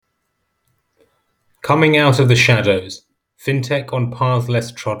Coming Out of the Shadows, FinTech on Paths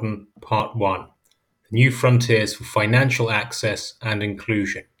Less Trodden, Part 1, The New Frontiers for Financial Access and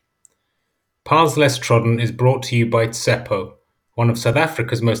Inclusion. Paths Less Trodden is brought to you by Tsepo, one of South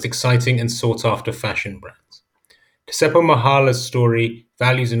Africa's most exciting and sought-after fashion brands. Tsepo Mahala's story,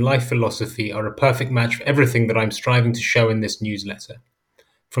 values and life philosophy are a perfect match for everything that I'm striving to show in this newsletter.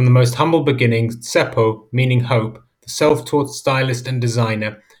 From the most humble beginnings, Tsepo, meaning hope, the self-taught stylist and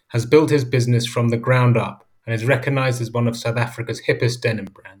designer, has built his business from the ground up and is recognized as one of South Africa's hippest denim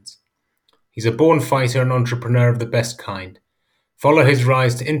brands. He's a born fighter and entrepreneur of the best kind. Follow his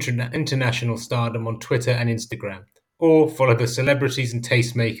rise to international stardom on Twitter and Instagram, or follow the celebrities and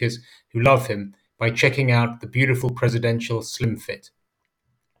tastemakers who love him by checking out the beautiful presidential slim fit.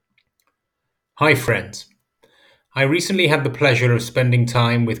 Hi friends. I recently had the pleasure of spending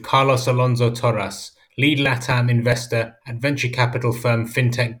time with Carlos Alonso Torras, lead LATAM investor at venture capital firm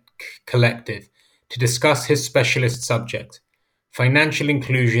FinTech Collective, to discuss his specialist subject, financial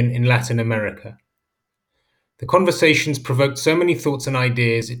inclusion in Latin America. The conversations provoked so many thoughts and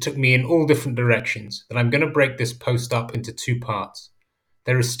ideas it took me in all different directions that I'm going to break this post up into two parts.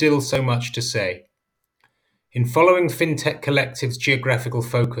 There is still so much to say. In following FinTech Collective's geographical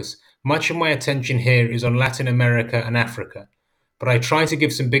focus, much of my attention here is on Latin America and Africa, but I try to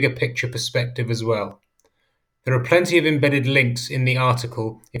give some bigger picture perspective as well. There are plenty of embedded links in the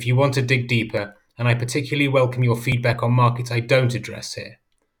article if you want to dig deeper, and I particularly welcome your feedback on markets I don't address here.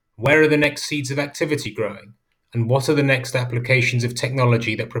 Where are the next seeds of activity growing? And what are the next applications of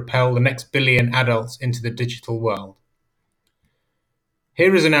technology that propel the next billion adults into the digital world?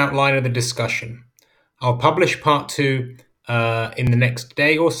 Here is an outline of the discussion. I'll publish part 2 in the next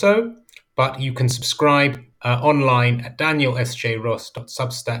day or so, but you can subscribe online at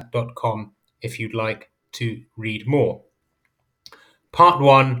danielsjross.substack.com if you'd like to read more. Part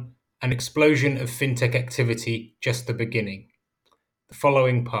 1, an explosion of fintech activity, just the beginning. The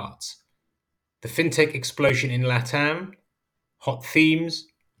following parts: the fintech explosion in LATAM, hot themes,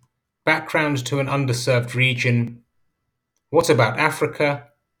 background to an underserved region, what about Africa,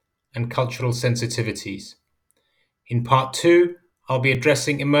 and cultural sensitivities. In part 2, I'll be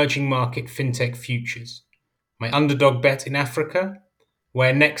addressing emerging market fintech futures, my underdog bet in Africa,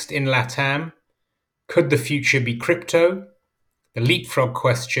 where next in LATAM, could the future be crypto, the leapfrog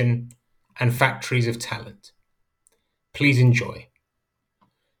question, and factories of talent. Please enjoy.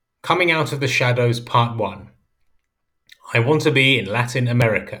 Coming Out of the Shadows, Part 1. I want to be in Latin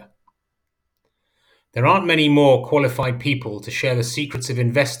America. There aren't many more qualified people to share the secrets of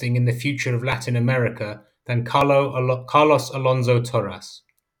investing in the future of Latin America than Carlos Alonso Torras.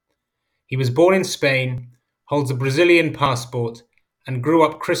 He was born in Spain, holds a Brazilian passport, and grew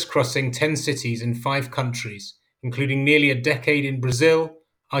up crisscrossing 10 cities in 5 countries, including nearly a decade in Brazil,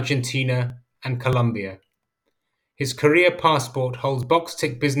 Argentina, and Colombia. His career passport holds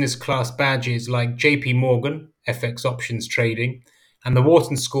box-tick business class badges like JP Morgan, FX options trading, and the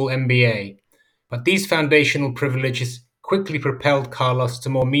Wharton School MBA, but these foundational privileges quickly propelled Carlos to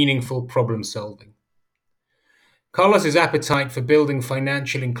more meaningful problem solving. Carlos's appetite for building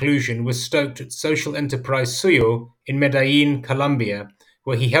financial inclusion was stoked at social enterprise Suyo in Medellin, Colombia,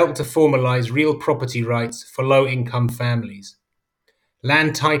 where he helped to formalize real property rights for low-income families.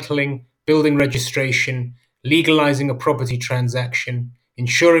 Land titling, building registration, legalizing a property transaction,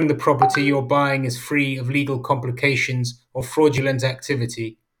 ensuring the property you're buying is free of legal complications or fraudulent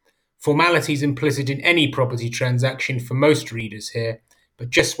activity. Formalities implicit in any property transaction for most readers here, but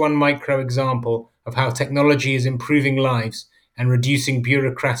just one micro example of how technology is improving lives and reducing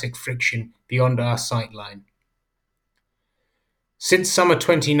bureaucratic friction beyond our sightline. Since summer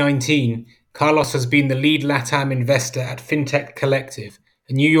 2019, Carlos has been the lead LATAM investor at FinTech Collective,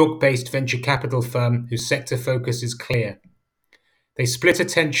 a New York-based venture capital firm whose sector focus is clear. They split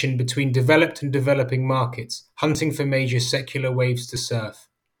attention between developed and developing markets, hunting for major secular waves to surf.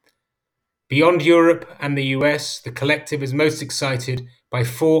 Beyond Europe and the US, the collective is most excited by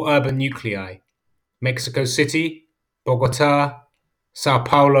 4 urban nuclei: Mexico City, Bogota, Sao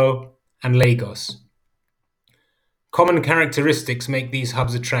Paulo, and Lagos. Common characteristics make these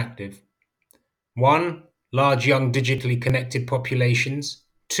hubs attractive. 1. Large young digitally connected populations.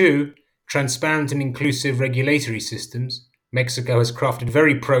 2. Transparent and inclusive regulatory systems. Mexico has crafted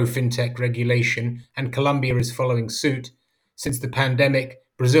very pro-fintech regulation, and Colombia is following suit. Since the pandemic,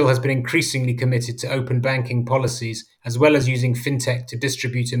 Brazil has been increasingly committed to open banking policies, as well as using fintech to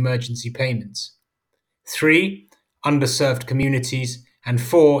distribute emergency payments. 3. Underserved communities. And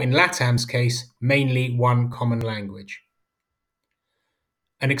 4, in LATAM's case, mainly one common language.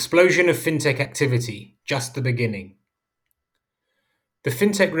 An explosion of fintech activity, just the beginning. The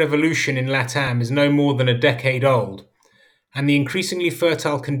fintech revolution in LATAM is no more than a decade old, and the increasingly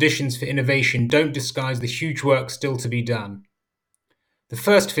fertile conditions for innovation don't disguise the huge work still to be done. The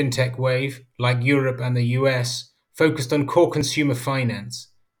first fintech wave, like Europe and the US, focused on core consumer finance,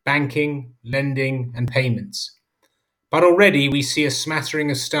 banking, lending, and payments. But already we see a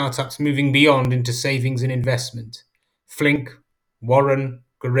smattering of startups moving beyond into savings and investment. Flink, Warren,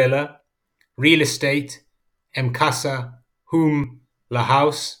 Gorilla, Real Estate, M-Casa, Whom, La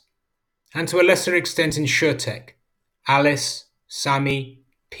House, and to a lesser extent InsurTech, Alice, Sami,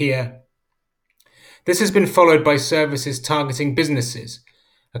 Peer. This has been followed by services targeting businesses,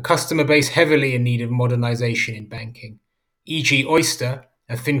 a customer base heavily in need of modernization in banking, e.g. Oyster,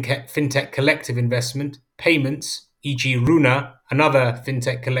 a fintech collective investment, payments, e.g. Runa, another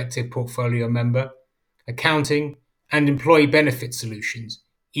fintech collective portfolio member, accounting, and employee benefit solutions,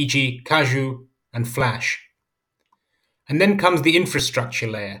 e.g. Kaju and Flash. And then comes the infrastructure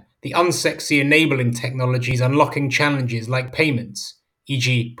layer, the unsexy enabling technologies unlocking challenges like payments,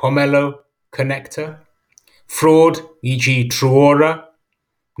 e.g. Pomelo, Connector, fraud, e.g. Truora,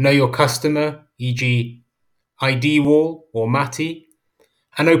 know your customer, e.g. ID Wall or Mati,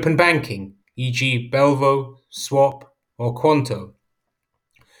 and open banking, e.g. Belvo, Swap, or Quanto.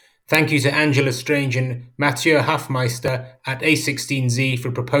 Thank you to Angela Strange and Mathieu Hafmeister at A16Z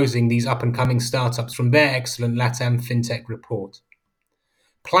for proposing these up-and-coming startups from their excellent LATAM FinTech report.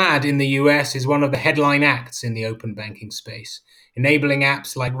 Plaid in the US is one of the headline acts in the open banking space, enabling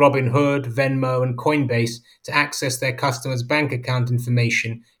apps like Robinhood, Venmo, and Coinbase to access their customers' bank account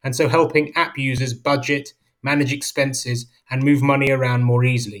information, and so helping app users budget, manage expenses, and move money around more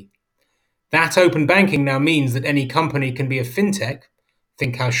easily. That open banking now means that any company can be a fintech,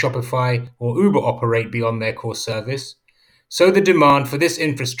 think how Shopify or Uber operate beyond their core service, so the demand for this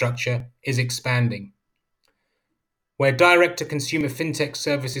infrastructure is expanding. Where direct-to-consumer fintech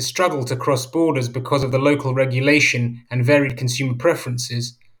services struggle to cross borders because of the local regulation and varied consumer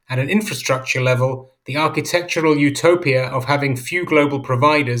preferences, at an infrastructure level, the architectural utopia of having few global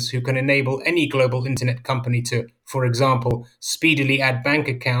providers who can enable any global internet company to, for example, speedily add bank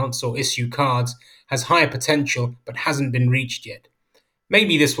accounts or issue cards has higher potential but hasn't been reached yet.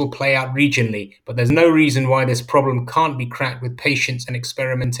 Maybe this will play out regionally, but there's no reason why this problem can't be cracked with patience and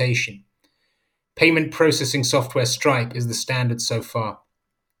experimentation. Payment processing software Stripe is the standard so far.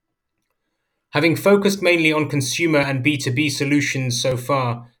 Having focused mainly on consumer and B2B solutions so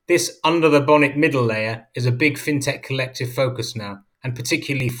far, this under-the-bonnet middle layer is a big fintech collective focus now, and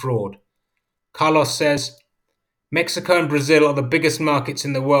particularly fraud. Carlos says, Mexico and Brazil are the biggest markets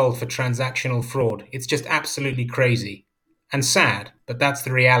in the world for transactional fraud. It's just absolutely crazy. And sad, but that's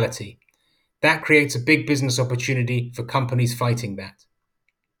the reality. That creates a big business opportunity for companies fighting that.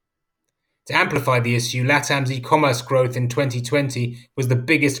 To amplify the issue, LATAM's e-commerce growth in 2020 was the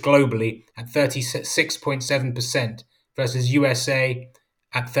biggest globally at 36.7% versus USA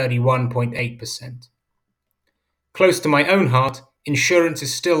at 31.8%. Close to my own heart, insurance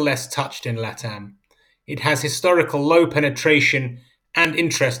is still less touched in LATAM. It has historical low penetration and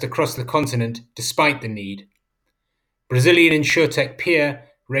interest across the continent despite the need. Brazilian insurtech Peer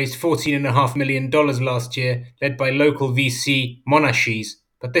raised $14.5 million last year, led by local VC Monashis,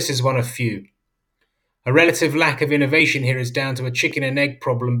 but this is one of few. A relative lack of innovation here is down to a chicken and egg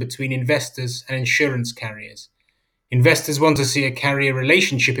problem between investors and insurance carriers. Investors want to see a carrier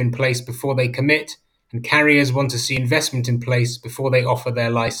relationship in place before they commit, and carriers want to see investment in place before they offer their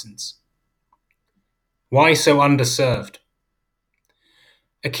license. Why so underserved?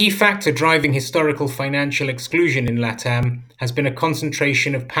 A key factor driving historical financial exclusion in LATAM has been a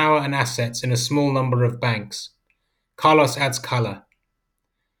concentration of power and assets in a small number of banks. Carlos adds color.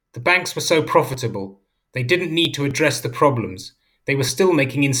 The banks were so profitable, they didn't need to address the problems. They were still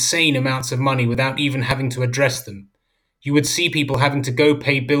making insane amounts of money without even having to address them. You would see people having to go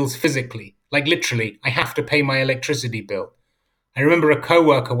pay bills physically, like literally, I have to pay my electricity bill. I remember a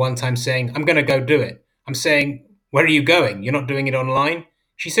coworker one time saying, I'm going to go do it. I'm saying, where are you going? You're not doing it online?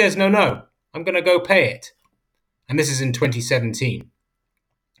 She says, no, I'm going to go pay it. And this is in 2017.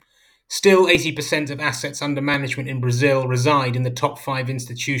 Still, 80% of assets under management in Brazil reside in the top 5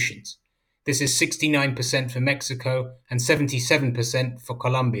 institutions. This is 69% for Mexico and 77% for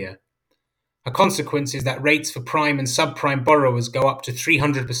Colombia. A consequence is that rates for prime and subprime borrowers go up to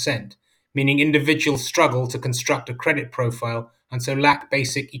 300%, meaning individuals struggle to construct a credit profile and so lack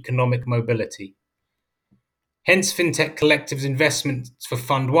basic economic mobility. Hence, FinTech Collective's investments for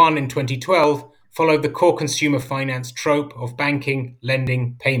Fund 1 in 2012 followed the core consumer finance trope of banking,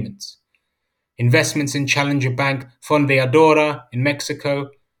 lending, payments. Investments in challenger bank Fondeadora in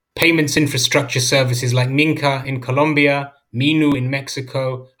Mexico, payments infrastructure services like Minca in Colombia, Minu in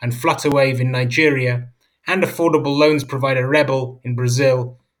Mexico, and Flutterwave in Nigeria, and affordable loans provider Rebel in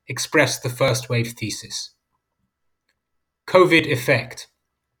Brazil, expressed the first wave thesis. COVID effect.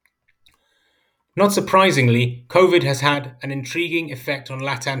 Not surprisingly, COVID has had an intriguing effect on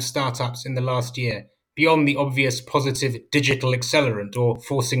LATAM startups in the last year, beyond the obvious positive digital accelerant or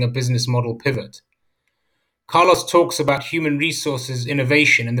forcing a business model pivot. Carlos talks about human resources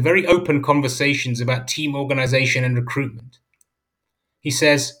innovation and the very open conversations about team organization and recruitment. He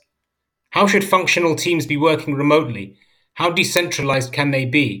says, how should functional teams be working remotely? How decentralized can they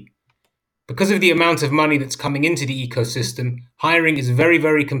be? Because of the amount of money that's coming into the ecosystem, hiring is very,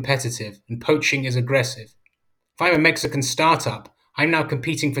 very competitive and poaching is aggressive. If I'm a Mexican startup, I'm now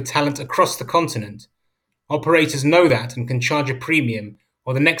competing for talent across the continent. Operators know that and can charge a premium,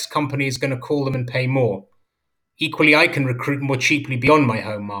 or the next company is going to call them and pay more. Equally, I can recruit more cheaply beyond my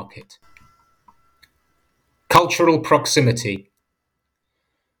home market. Cultural proximity.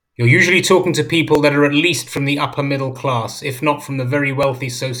 You're usually talking to people that are at least from the upper middle class, if not from the very wealthy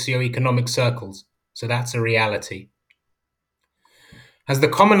socio-economic circles. So that's a reality. As the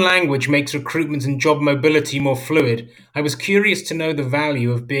common language makes recruitment and job mobility more fluid, I was curious to know the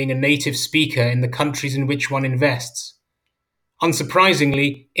value of being a native speaker in the countries in which one invests.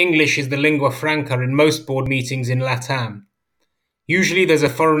 Unsurprisingly, English is the lingua franca in most board meetings in LATAM. Usually there's a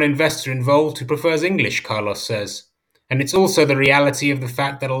foreign investor involved who prefers English, Carlos says. And it's also the reality of the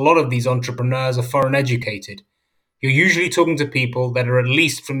fact that a lot of these entrepreneurs are foreign educated. You're usually talking to people that are at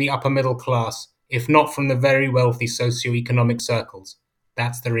least from the upper middle class, if not from the very wealthy socio-economic circles.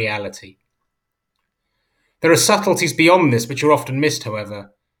 That's the reality. There are subtleties beyond this which are often missed,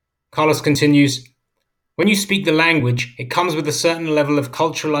 however. Carlos continues, when you speak the language, it comes with a certain level of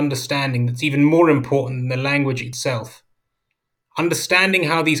cultural understanding that's even more important than the language itself. Understanding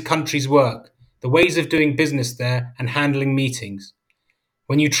how these countries work, the ways of doing business there, and handling meetings.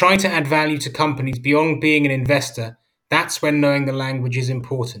 When you try to add value to companies beyond being an investor, that's when knowing the language is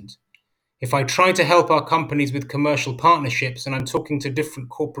important. If I try to help our companies with commercial partnerships and I'm talking to different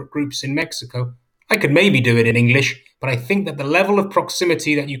corporate groups in Mexico, I could maybe do it in English, but I think that the level of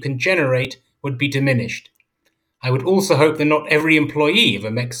proximity that you can generate would be diminished. I would also hope that not every employee of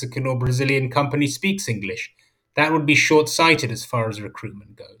a Mexican or Brazilian company speaks English. That would be short-sighted as far as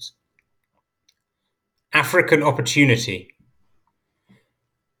recruitment goes. African opportunity.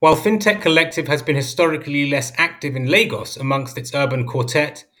 While FinTech Collective has been historically less active in Lagos amongst its urban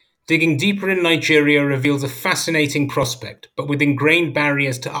quartet, digging deeper in Nigeria reveals a fascinating prospect, but with ingrained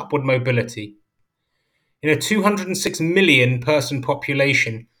barriers to upward mobility. In a 206 million person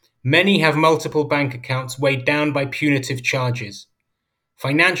population, many have multiple bank accounts weighed down by punitive charges.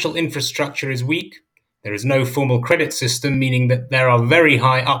 Financial infrastructure is weak. There is no formal credit system, meaning that there are very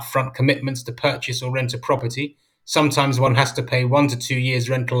high upfront commitments to purchase or rent a property. Sometimes one has to pay 1 to 2 years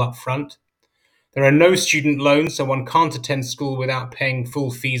rental upfront. There are no student loans, so one can't attend school without paying full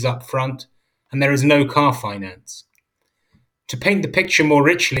fees upfront. And there is no car finance. To paint the picture more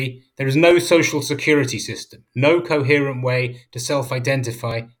richly, there is no social security system, no coherent way to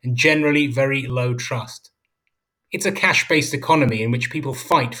self-identify, and generally very low trust. It's a cash-based economy in which people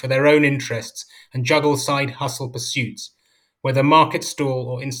fight for their own interests and juggle side hustle pursuits, whether market stall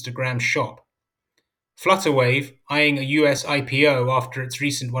or Instagram shop. Flutterwave, eyeing a US IPO after its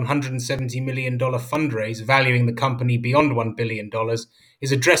recent $170 million fundraise valuing the company beyond $1 billion,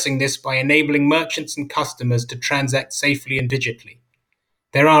 is addressing this by enabling merchants and customers to transact safely and digitally.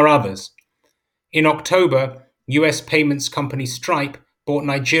 There are others. In October, US payments company Stripe bought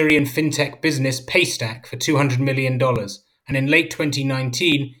Nigerian fintech business Paystack for $200 million, and in late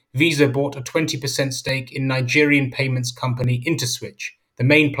 2019, Visa bought a 20% stake in Nigerian payments company Interswitch, the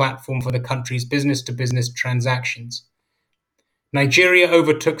main platform for the country's business-to-business transactions. Nigeria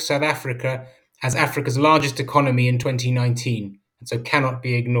overtook South Africa as Africa's largest economy in 2019, and so cannot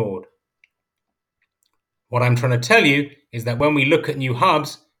be ignored. What I'm trying to tell you is that when we look at new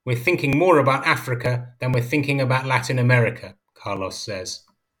hubs, we're thinking more about Africa than we're thinking about Latin America, Carlos says.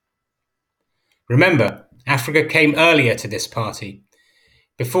 Remember, Africa came earlier to this party.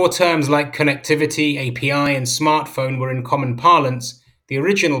 Before terms like connectivity, API, and smartphone were in common parlance, the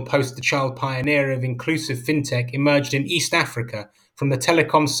original poster-child pioneer of inclusive fintech emerged in East Africa from the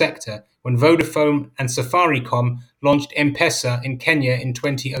telecom sector when Vodafone and Safaricom launched M-Pesa in Kenya in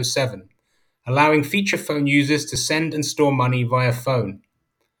 2007, allowing feature phone users to send and store money via phone.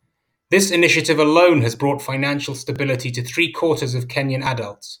 This initiative alone has brought financial stability to 3/4 of Kenyan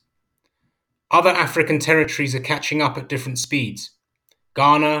adults. Other African territories are catching up at different speeds.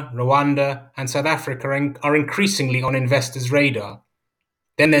 Ghana, Rwanda, and South Africa are increasingly on investors' radar.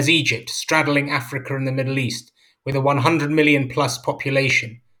 Then there's Egypt, straddling Africa and the Middle East, with a 100 million plus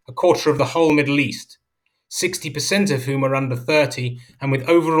population, a quarter of the whole Middle East, 60% of whom are under 30, and with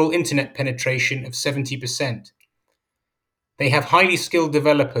overall internet penetration of 70%. They have highly skilled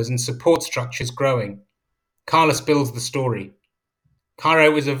developers and support structures growing. Carlos builds the story.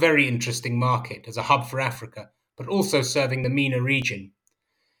 Cairo is a very interesting market as a hub for Africa, but also serving the MENA region.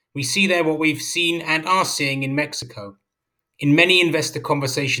 We see there what we've seen and are seeing in Mexico. In many investor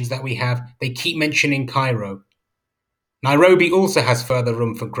conversations that we have, they keep mentioning Cairo. Nairobi also has further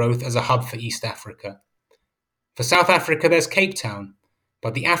room for growth as a hub for East Africa. For South Africa, there's Cape Town,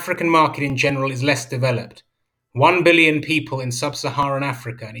 but the African market in general is less developed. 1 billion people in sub-Saharan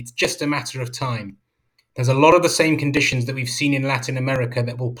Africa, and it's just a matter of time. There's a lot of the same conditions that we've seen in Latin America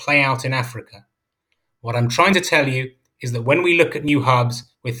that will play out in Africa. What I'm trying to tell you is that when we look at new hubs,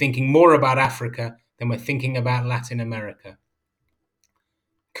 we're thinking more about Africa than we're thinking about Latin America.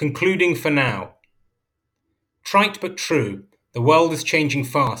 Concluding for now. Trite but true, the world is changing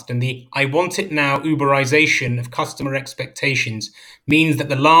fast, and the I want it now Uberization of customer expectations means that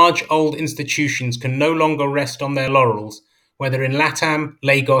the large old institutions can no longer rest on their laurels, whether in LATAM,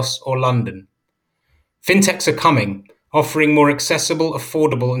 Lagos, or London. FinTechs are coming, offering more accessible,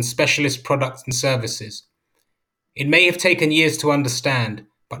 affordable, and specialist products and services. It may have taken years to understand,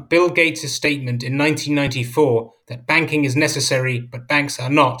 but Bill Gates' statement in 1994 that banking is necessary but banks are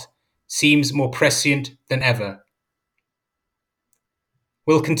not seems more prescient than ever.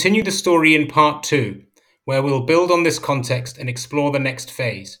 We'll continue the story in part 2, where we'll build on this context and explore the next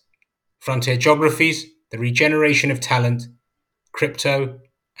phase: frontier geographies, the regeneration of talent, crypto,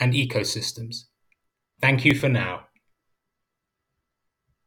 and ecosystems. Thank you for now.